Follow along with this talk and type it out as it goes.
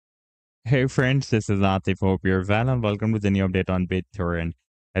Hey friends, this is Atif. Hope you're well and welcome to the new update on BitTorrent.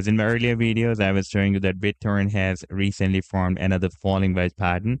 As in my earlier videos, I was showing you that BitTorrent has recently formed another falling wedge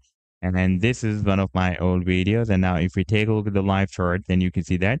pattern. And then this is one of my old videos. And now if we take a look at the live chart, then you can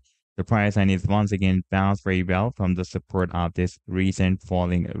see that the price line is once again bounced very well from the support of this recent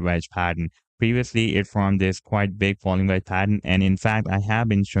falling wedge pattern. Previously, it formed this quite big falling wedge pattern. And in fact, I have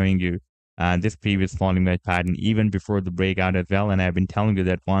been showing you this previous falling wedge pattern even before the breakout as well. And I've been telling you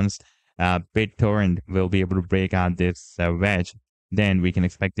that once BitTorrent will be able to break out this wedge, then we can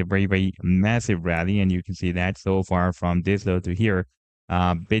expect a very, very massive rally. And you can see that so far from this low to here,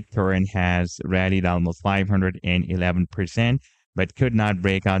 BitTorrent has rallied almost 511%, but could not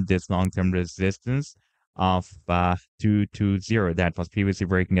break out this long-term resistance of 220 that was previously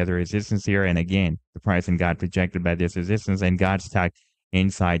breaking as a resistance here. And again, the pricing got rejected by this resistance and got stuck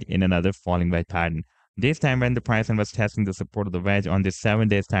inside in another falling wedge pattern. This time when the price was testing the support of the wedge on this 7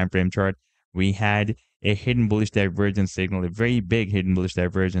 days time frame chart, we had a hidden bullish divergence signal, a very big hidden bullish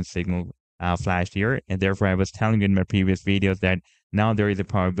divergence signal flashed here. And therefore, I was telling you in my previous videos that now there is a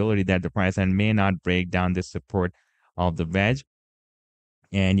probability that the price may not break down the support of the wedge.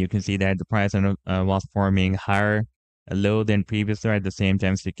 And you can see that the price was forming higher low than previously. At the same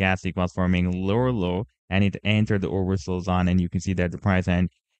time, stochastic was forming lower low and it entered the oversold zone. And you can see that the price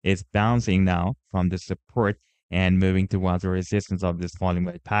is bouncing now from the support and moving towards the resistance of this falling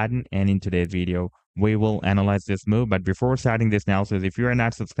wedge pattern. And in today's video, we will analyze this move. But before starting this analysis, if you are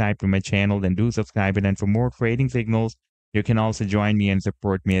not subscribed to my channel, then do subscribe it. And for more trading signals, you can also join me and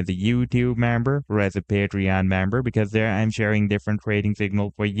support me as a YouTube member or as a Patreon member, because there I'm sharing different trading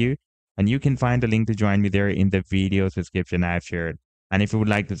signals for you. And you can find the link to join me there in the video description I've shared. And if you would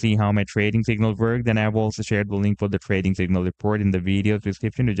like to see how my trading signals work, then I've also shared the link for the trading signal report in the video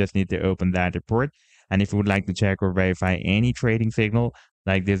description. You just need to open that report. And if you would like to check or verify any trading signal,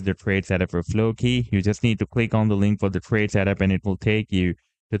 like this, the trade setup or flow key, you just need to click on the link for the trade setup and it will take you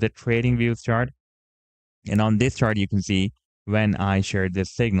to the trading views chart. And on this chart, you can see when I shared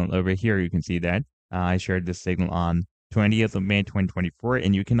this signal over here, you can see that I shared this signal on 20th of May 2024.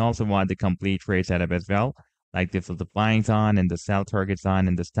 And you can also watch the complete trade setup as well. Like this was the buying zone and the sell target zone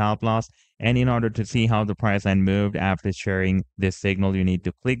and the stop loss. And in order to see how the price line moved after sharing this signal, you need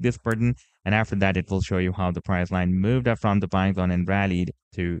to click this button. And after that, it will show you how the price line moved up from the buying zone and rallied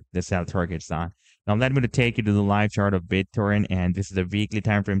to the sell target zone. Now, let me take you to the live chart of BitTorrent. And this is a weekly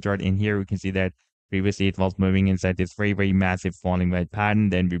time frame chart. In here, we can see that previously it was moving inside this very, very massive falling wedge pattern.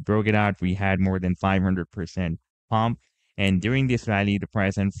 Then we broke it out. We had more than 500% pump. And during this rally, the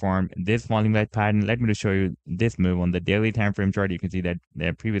price formed this falling wedge pattern. Let me just show you this move on the daily time frame chart. You can see that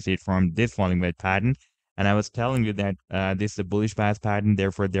previously it formed this falling wedge pattern. And I was telling you that this is a bullish bias pattern.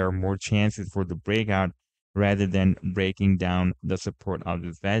 Therefore, there are more chances for the breakout rather than breaking down the support of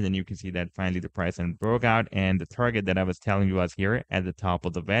this wedge. And you can see that finally the price broke out. And the target that I was telling you was here at the top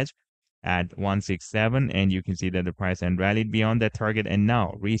of the wedge at 167. And you can see that the price rallied beyond that target. And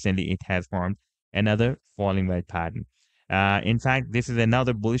now recently it has formed another falling wedge pattern. In fact, this is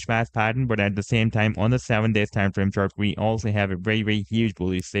another bullish bias pattern, but at the same time, on the 7 days time frame chart, we also have a very, very huge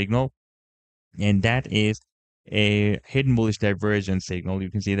bullish signal, and that is a hidden bullish divergence signal. You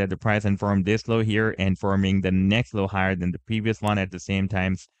can see that the price formed this low here and forming the next low higher than the previous one. At the same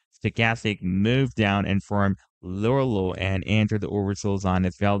time, stochastic moved down and formed lower low and entered the oversold zone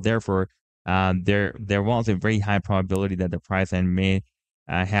as well. Therefore, there was a very high probability that the price may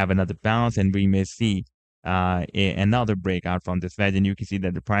have another bounce, and we may see another breakout from this wedge. And you can see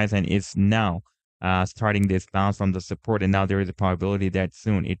that the price is now starting this bounce from the support, and now there is a probability that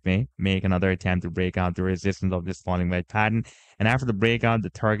soon it may make another attempt to break out the resistance of this falling wedge pattern. And after the breakout,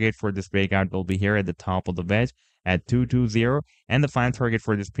 the target for this breakout will be here at the top of the wedge at 220, and the final target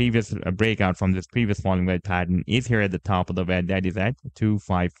for this previous breakout from this previous falling wedge pattern is here at the top of the wedge, that is at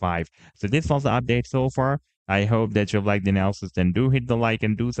 255. So this was the update so far. I hope that you've liked the analysis. Then do hit the like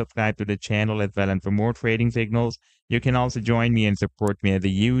and do subscribe to the channel as well. And for more trading signals, you can also join me and support me as a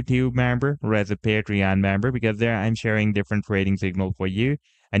YouTube member or as a Patreon member, because there I'm sharing different trading signals for you.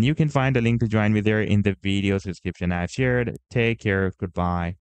 And you can find a link to join me there in the video description I've shared. Take care.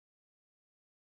 Goodbye.